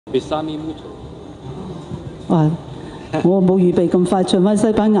Besame Mucho。哇！我冇預備咁快唱翻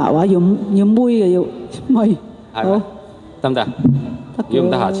西班牙話，要妹嘅要妹。好，得唔得？如果唔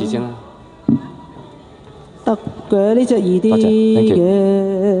得，下次先啦。得嘅，呢隻易啲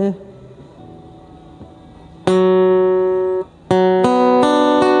嘅。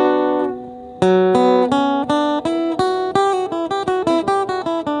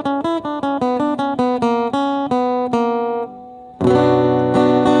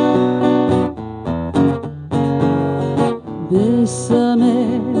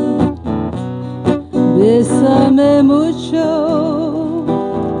Besame, besame mucho,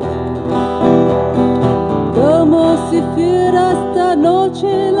 como si fuera esta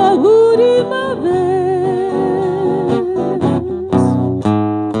noche la última vez.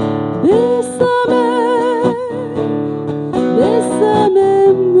 Besame, besame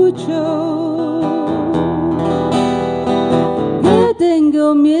mucho, que tengo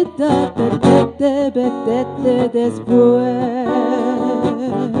miedo de perderte después.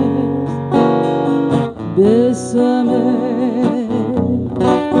 Bésame,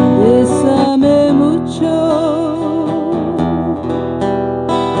 bésame mucho,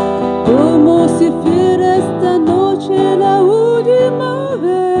 como si fuera esta noche la última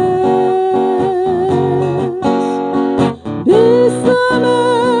vez. Bésame,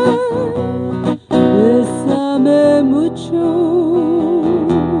 bésame mucho,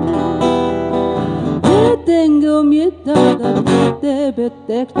 que tengo miedo de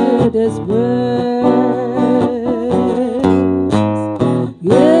perderte después.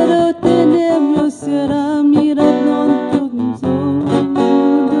 Quiero tener mi será mirando en tus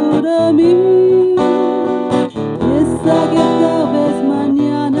ojos a mí. Piensa que tal vez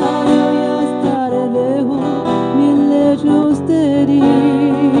mañana yo ya estaré lejos, mil lejos de ti.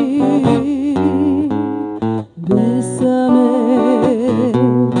 Bésame,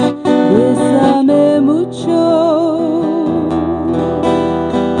 bésame mucho,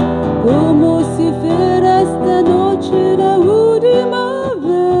 como si fuera esta noche la última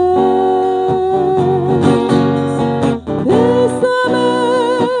vez. Bésame,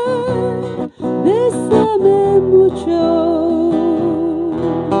 bésame mucho,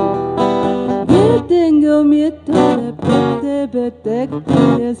 que tengo miedo de perderte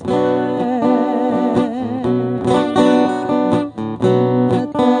después.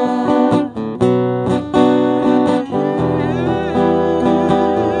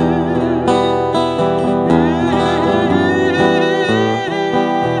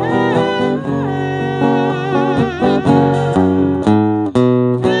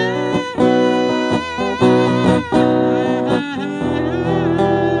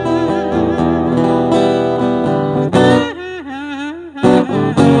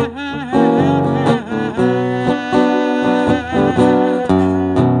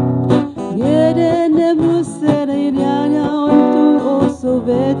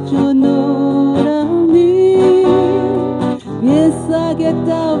 Piensa que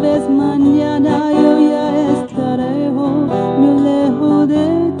tal vez mañana yo ya estaré muy lejos de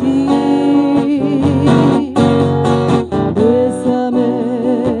ti. Bésame,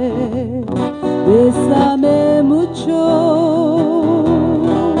 bésame mucho,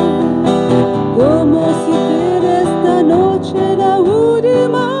 como si fuera esta noche la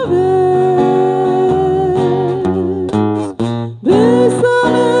última vez.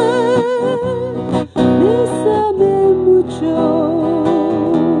 Bésame, bésame mucho,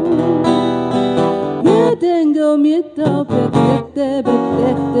 que tengo miedo de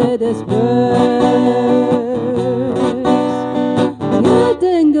perderte después. Que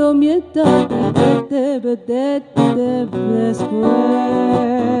tengo miedo de perderte después.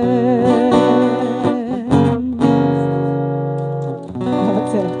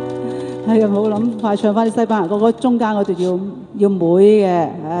 係啊，冇諗快唱翻啲西班牙歌，嗰中間嗰段要妹嘅，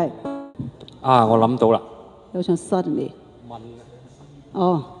係。啊，我諗到啦。有唱 Suddenly。問。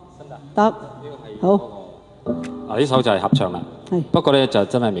哦。得。好。啊，呢首就係合唱啦。係。不過咧就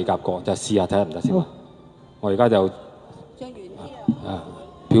真係未夾過，就試下睇下唔得先。我而家就。唱完啲啊。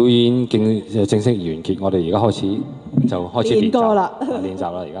表演正式完結，我哋而家開始練習啦。練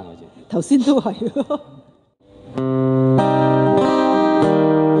習啦，而家開始。頭先都係。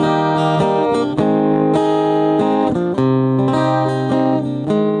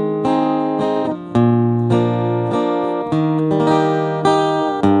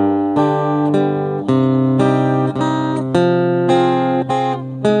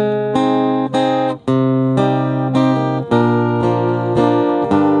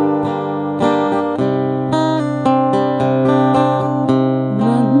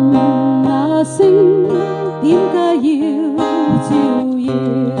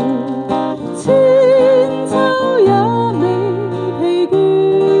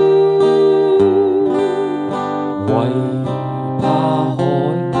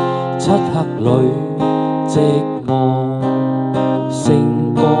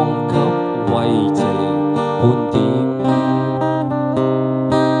星光給慰藉半點。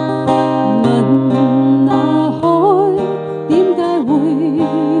問那海點解會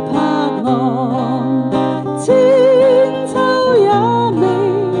拍岸？千秋也未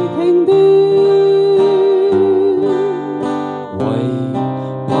停斷。為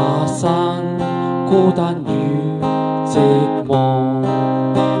怕山孤單與寂寞，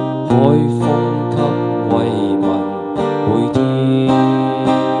海風給慰問每天。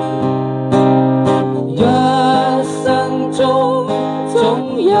一生中總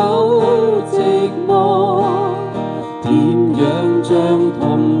有寂寞，點樣將痛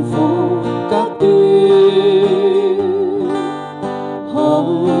苦隔斷？海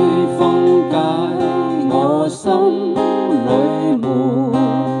風解我心裏悶，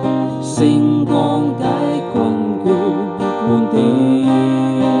星光解困倦半點。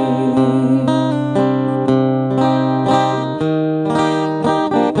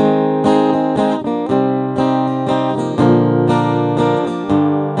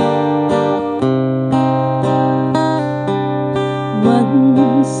問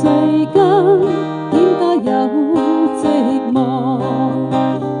世間點解有寂寞？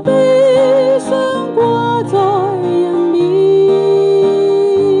悲傷掛在人面。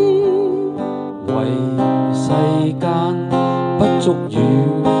為世間不足與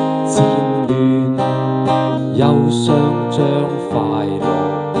漸亂，憂傷將快樂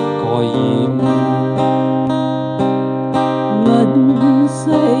蓋掩。問世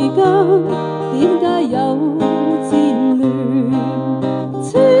間點解有戰亂？千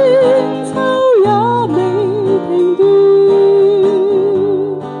秋也未停斷。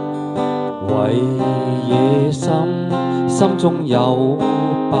為野心心中有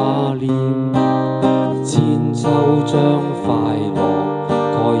霸念，千秋將快樂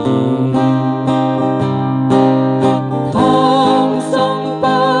蓋掩。貪心不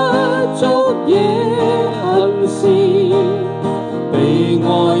足惹恨事，被愛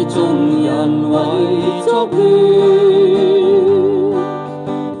眾人為作亂。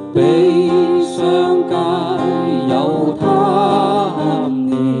悲傷皆有貪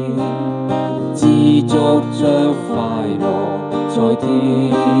念，知足將快樂在天。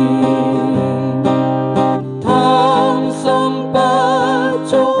貪心不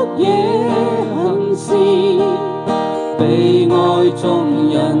足惹恨事，被愛眾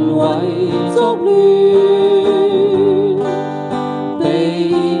人為作亂。悲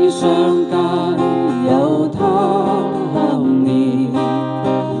傷皆有貪念，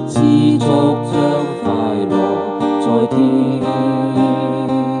知足將快樂在天。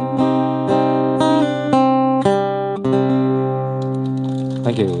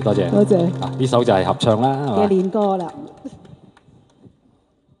Thank you， 多謝。多謝。呢首就係合唱啦，係嘛？嘅練歌啦。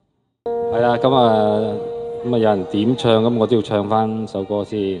係啦，咁有人點唱，咁我都要唱翻首歌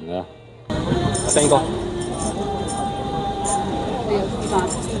先啊。Ben哥，你要示範。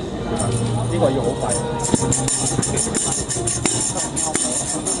呢個要好快。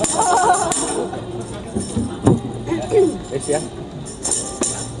你試啊！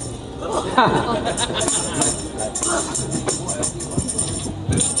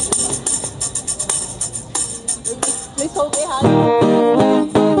你掃幾下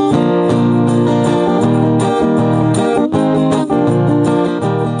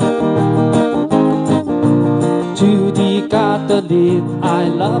？Judy got the lead, I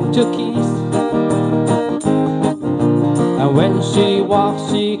love to kiss. And when she walks,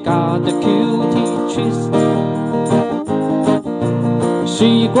 she got the cutie twist.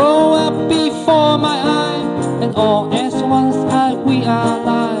 She grow up before my eye, and all at once we are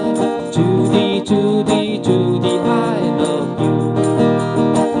alive. Judy, Judy, Judy, I love you.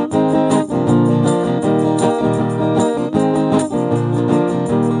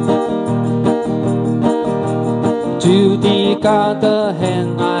 Judy got the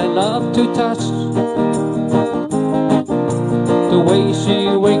hand I love to touch. The way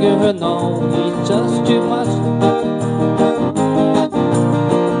she wiggle her nose is just too much.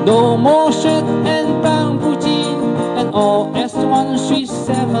 No more shirt and brown blue jeans, and all as one she's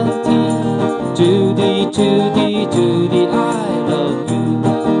 17. Judy, Judy, Judy, I love you.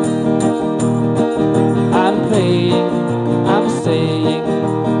 I'm playing, I'm saying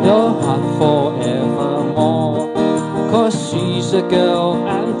your heart forevermore. 'Cause she's a girl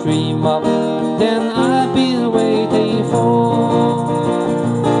I dream of, then I've been waiting for.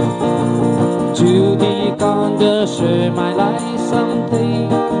 Judy gonna share my life someday.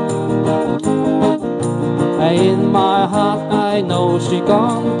 In my heart I know she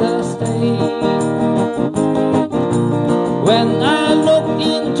gonna stay. When I look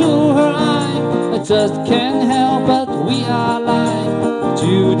into her eye, I just can't help but we are alive.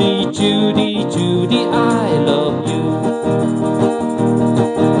 Judy, Judy, Judy, I love you.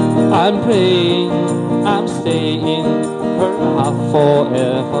 I'm praying, I'm staying her heart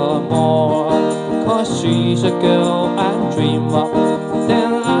forevermore. 'Cause she's a girl I dream of,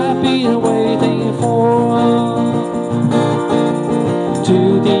 that I've been waiting for.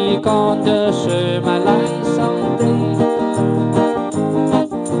 Judy gonna share my life someday.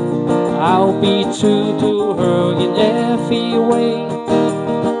 I'll be true to her in every way.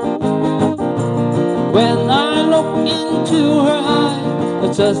 When I look into her eyes, I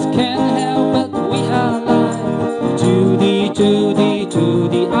just can't help but realize. Judy, Judy,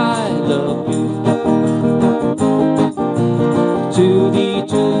 Judy, I love you. Judy,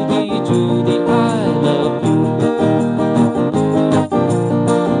 Judy, Judy, I love you.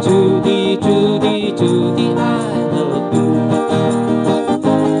 Judy, Judy, Judy, I love you.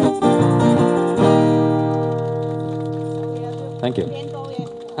 Thank you.